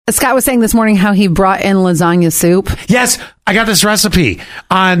Scott was saying this morning how he brought in lasagna soup. Yes, I got this recipe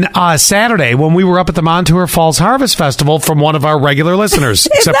on Saturday when we were up at the Montour Falls Harvest Festival from one of our regular listeners,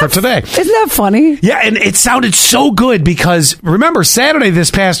 except for today. Isn't that funny? Yeah, and it sounded so good because, remember, Saturday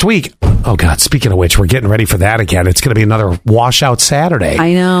this past week, oh, God, speaking of which, we're getting ready for that again. It's going to be another washout Saturday.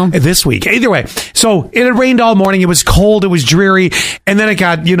 I know. This week. Either way, so it had rained all morning. It was cold. It was dreary. And then it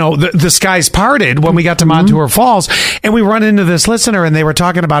got, the skies parted when we got to Montour Falls. And we run into this listener, and they were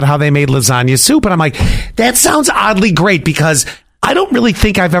talking about how they made lasagna soup. And I'm like, that sounds oddly great because I don't really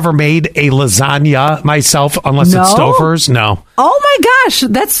think I've ever made a lasagna myself unless it's Stouffer's. No. Oh my gosh,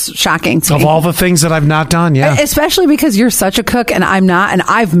 that's shocking to me. Of all the things that I've not done, yeah. Especially because you're such a cook and I'm not, and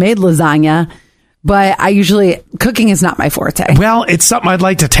I've made lasagna, but cooking is not my forte. Well, it's something I'd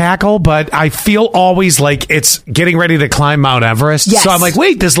like to tackle, but I feel always like it's getting ready to climb Mount Everest. Yes. So I'm like,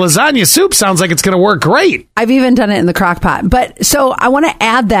 wait, this lasagna soup sounds like it's going to work great. I've even done it in the crock pot. But so I want to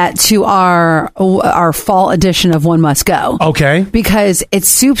add that to our fall edition of One Must Go. Okay. Because it's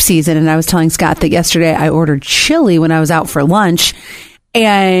soup season. And I was telling Scott that yesterday I ordered chili when I was out for lunch.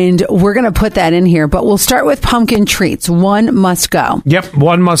 And we're going to put that in here. But we'll start with pumpkin treats. One must go. Yep.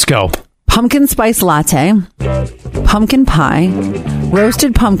 One must go. Pumpkin spice latte, pumpkin pie,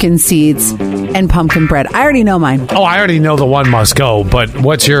 roasted pumpkin seeds, and pumpkin bread. I already know mine. Oh, I already know the one must go, but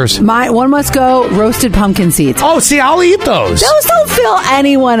what's yours? My one must go, roasted pumpkin seeds. Oh, see, I'll eat those. Those don't fill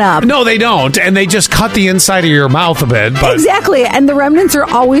anyone up. No, they don't. And they just cut the inside of your mouth a bit. But exactly. And the remnants are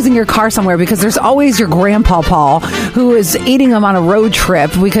always in your car somewhere because there's always your grandpa Paul who is eating them on a road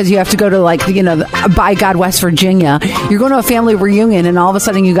trip because you have to go to by God, West Virginia. You're going to a family reunion and all of a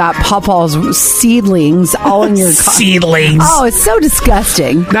sudden you got Paul's seedlings all in your car. Seedlings. Oh, it's so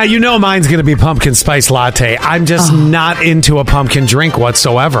disgusting. Now, mine's going to be pumpkin spice latte. I'm just not into a pumpkin drink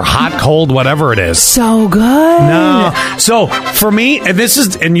whatsoever. Hot, cold, whatever it is. So good. No. So for me,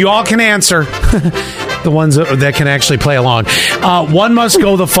 and you all can answer, the ones that can actually play along. One must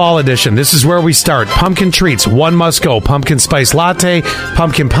go the fall edition. This is where we start. Pumpkin treats. One must go. Pumpkin spice latte,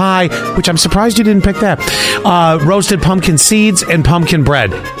 pumpkin pie, which I'm surprised you didn't pick that. Roasted pumpkin seeds and pumpkin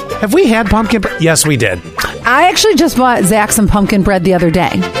bread. Have we had pumpkin bread? Yes, we did. I actually just bought Zach some pumpkin bread the other day.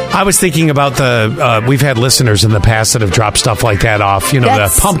 I was thinking about we've had listeners in the past that have dropped stuff like that off.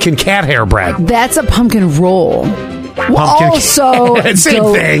 The pumpkin cat hair bread. That's a pumpkin roll. Also,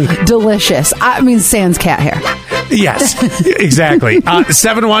 same thing. Delicious. I mean, sans cat hair. Yes, exactly.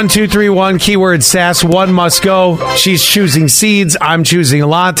 71231, keyword sass. One must go. She's choosing seeds. I'm choosing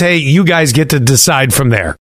latte. You guys get to decide from there.